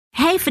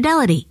Hey,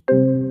 Fidelity.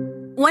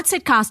 What's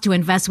it cost to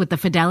invest with the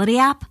Fidelity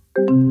app?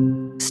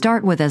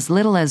 Start with as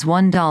little as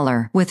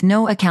 $1 with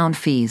no account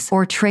fees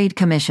or trade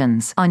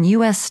commissions on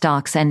U.S.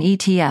 stocks and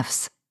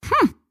ETFs.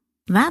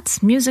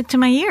 That's music to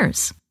my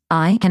ears.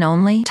 I can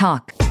only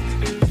talk.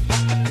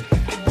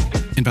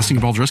 Investing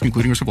involves risk,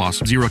 including risk of loss.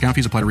 Zero account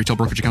fees apply to retail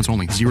brokerage accounts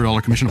only.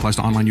 $0 commission applies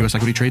to online U.S.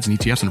 equity trades and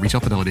ETFs and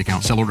retail Fidelity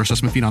accounts. Sell order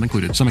assessment fee not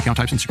included. Some account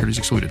types and securities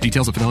excluded.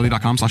 Details at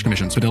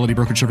fidelity.com/commissions. Fidelity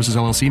Brokerage Services,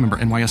 LLC, member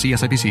NYSE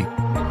SIPC.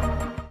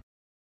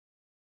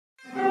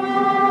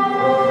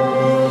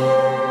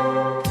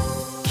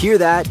 Hear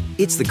that?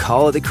 It's the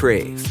call of the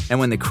Crave. And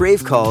when the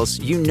Crave calls,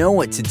 you know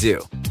what to do.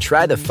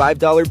 Try the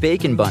 $5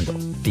 Bacon Bundle.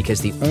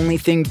 Because the only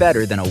thing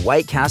better than a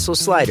White Castle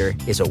slider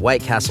is a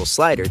White Castle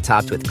slider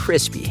topped with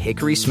crispy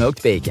hickory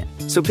smoked bacon.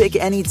 So pick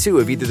any two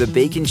of either the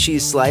Bacon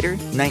Cheese Slider,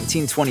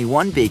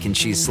 1921 Bacon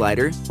Cheese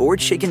Slider, or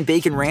Chicken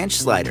Bacon Ranch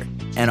Slider.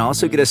 And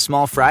also get a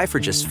small fry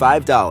for just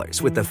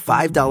 $5 with the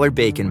 $5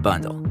 Bacon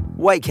Bundle.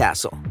 White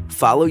Castle.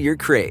 Follow your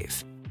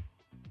Crave.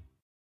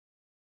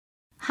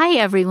 Hi,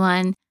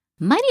 everyone.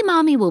 Mighty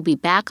Mommy will be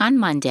back on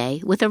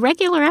Monday with a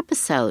regular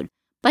episode.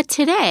 But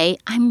today,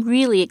 I'm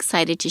really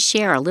excited to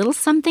share a little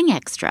something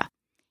extra.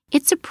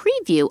 It's a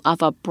preview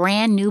of a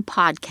brand new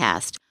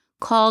podcast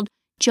called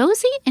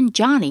Josie and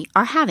Johnny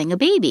Are Having a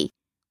Baby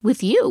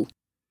with you.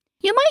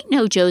 You might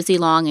know Josie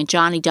Long and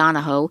Johnny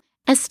Donahoe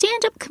as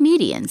stand-up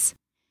comedians.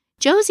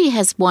 Josie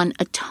has won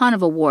a ton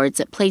of awards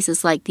at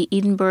places like the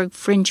Edinburgh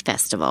Fringe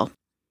Festival.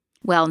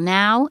 Well,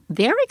 now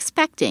they're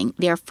expecting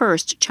their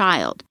first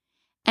child,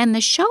 and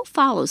the show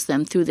follows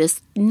them through this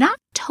not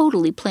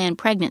totally planned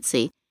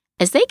pregnancy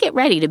as they get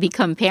ready to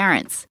become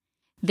parents.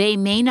 They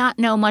may not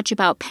know much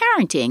about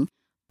parenting,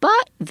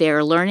 but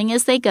they're learning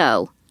as they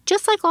go,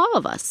 just like all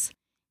of us.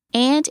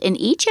 And in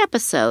each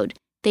episode,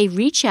 they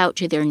reach out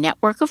to their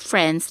network of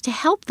friends to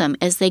help them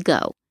as they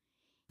go.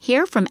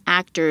 Hear from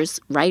actors,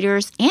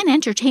 writers, and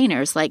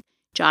entertainers like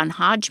John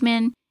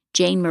Hodgman,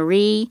 Jane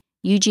Marie,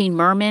 Eugene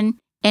Merman,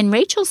 and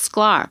Rachel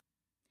Sklar.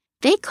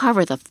 They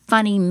cover the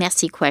funny,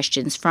 messy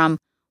questions from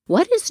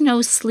what is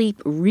no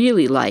sleep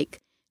really like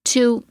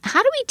to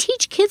how do we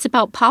teach kids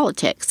about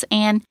politics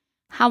and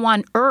how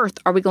on earth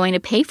are we going to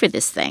pay for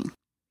this thing?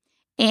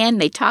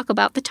 And they talk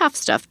about the tough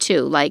stuff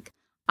too, like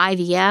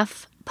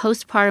IVF,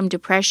 postpartum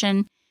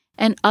depression,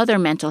 and other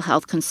mental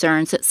health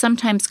concerns that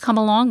sometimes come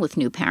along with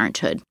new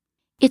parenthood.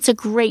 It's a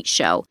great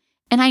show,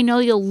 and I know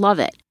you'll love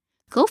it.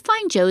 Go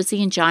find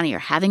Josie and Johnny Are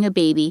Having a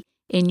Baby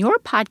in your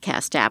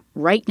podcast app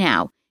right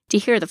now to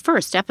hear the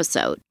first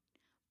episode.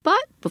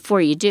 But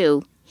before you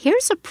do,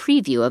 here's a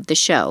preview of the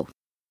show.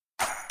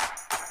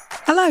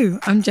 Hello,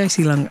 I'm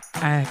Josie Long,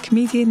 a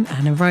comedian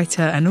and a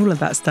writer and all of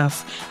that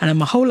stuff, and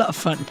I'm a whole lot of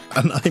fun.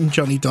 And I'm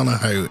Johnny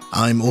Donahoe.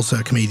 I'm also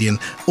a comedian,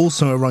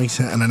 also a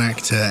writer and an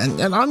actor,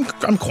 and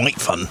I'm quite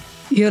fun.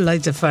 You're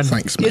loads of fun.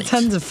 Thanks, mate. You're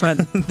tons of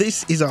fun.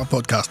 This is our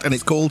podcast, and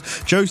it's called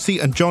Josie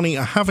and Johnny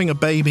Are Having a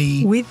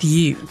Baby with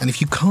you. And if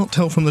you can't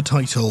tell from the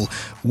title,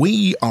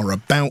 we are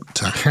about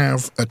to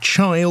have a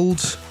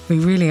child. We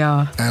really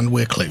are. And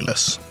we're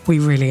clueless. We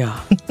really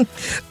are.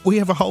 We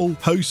have a whole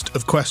host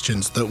of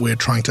questions that we're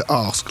trying to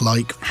ask,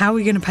 like, how are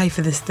we going to pay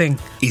for this thing?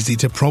 Is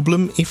it a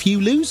problem if you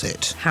lose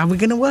it? How are we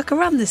going to work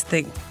around this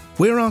thing?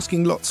 We're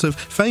asking lots of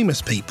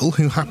famous people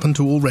who happen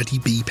to already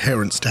be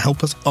parents to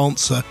help us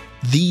answer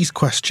these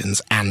questions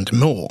and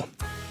more.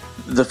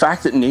 The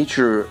fact that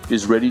nature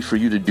is ready for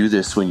you to do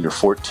this when you're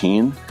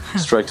 14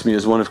 strikes me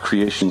as one of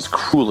creation's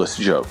cruelest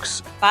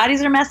jokes.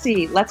 Bodies are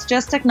messy. Let's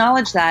just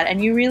acknowledge that.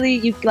 And you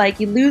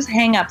lose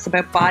hang-ups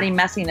about body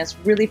messiness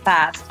really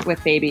fast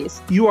with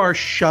babies. You are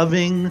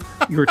shoving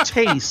your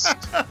taste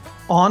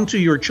onto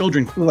your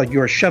children, like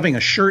you're shoving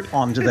a shirt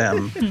onto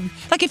them.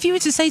 Like if you were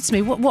to say to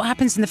me, what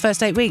happens in the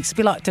first 8 weeks? I'd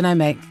be like, don't know,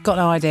 mate, got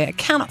no idea. I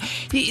cannot,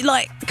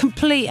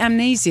 complete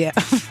amnesia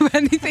of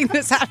anything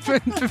that's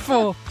happened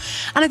before.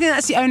 And I think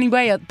that's the only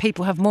way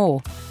people have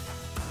more.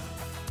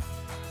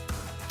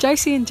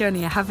 Josie and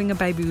Johnny Are Having a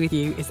Baby with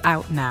You is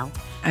out now.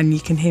 And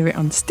you can hear it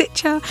on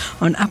Stitcher,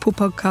 on Apple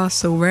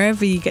Podcasts, or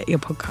wherever you get your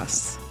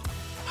podcasts.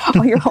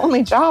 Oh, your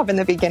only job in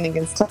the beginning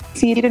is to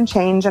feed and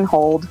change and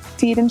hold.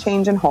 Feed and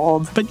change and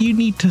hold. But you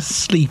need to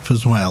sleep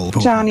as well.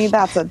 Johnny,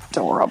 that's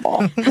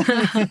adorable.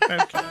 Okay.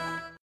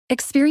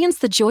 Experience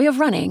the joy of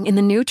running in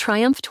the new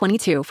Triumph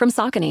 22 from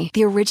Saucony,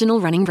 the original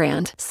running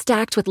brand.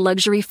 Stacked with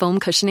luxury foam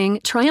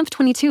cushioning, Triumph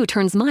 22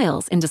 turns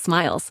miles into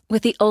smiles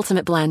with the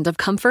ultimate blend of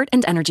comfort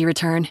and energy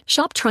return.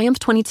 Shop Triumph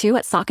 22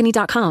 at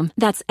Saucony.com.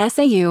 That's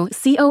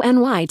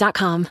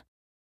SAUCONY.com.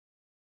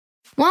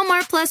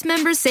 Walmart Plus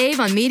members save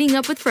on meeting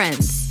up with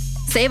friends.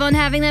 Save on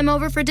having them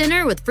over for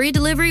dinner with free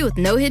delivery with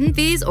no hidden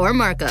fees or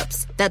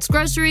markups. That's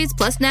groceries,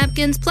 plus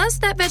napkins, plus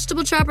that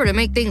vegetable chopper to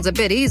make things a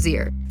bit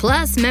easier.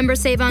 Plus, members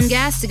save on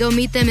gas to go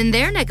meet them in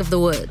their neck of the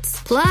woods.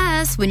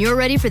 Plus, when you're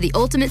ready for the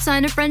ultimate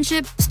sign of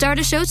friendship, start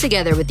a show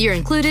together with your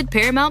included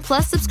Paramount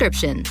Plus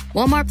subscription.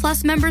 Walmart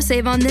Plus members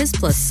save on this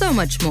plus so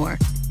much more.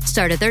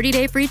 Start a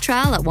 30-day free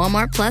trial at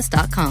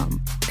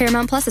walmartplus.com.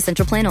 Paramount Plus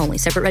Essential Plan only.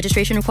 Separate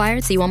registration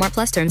required. See Walmart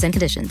Plus terms and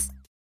conditions.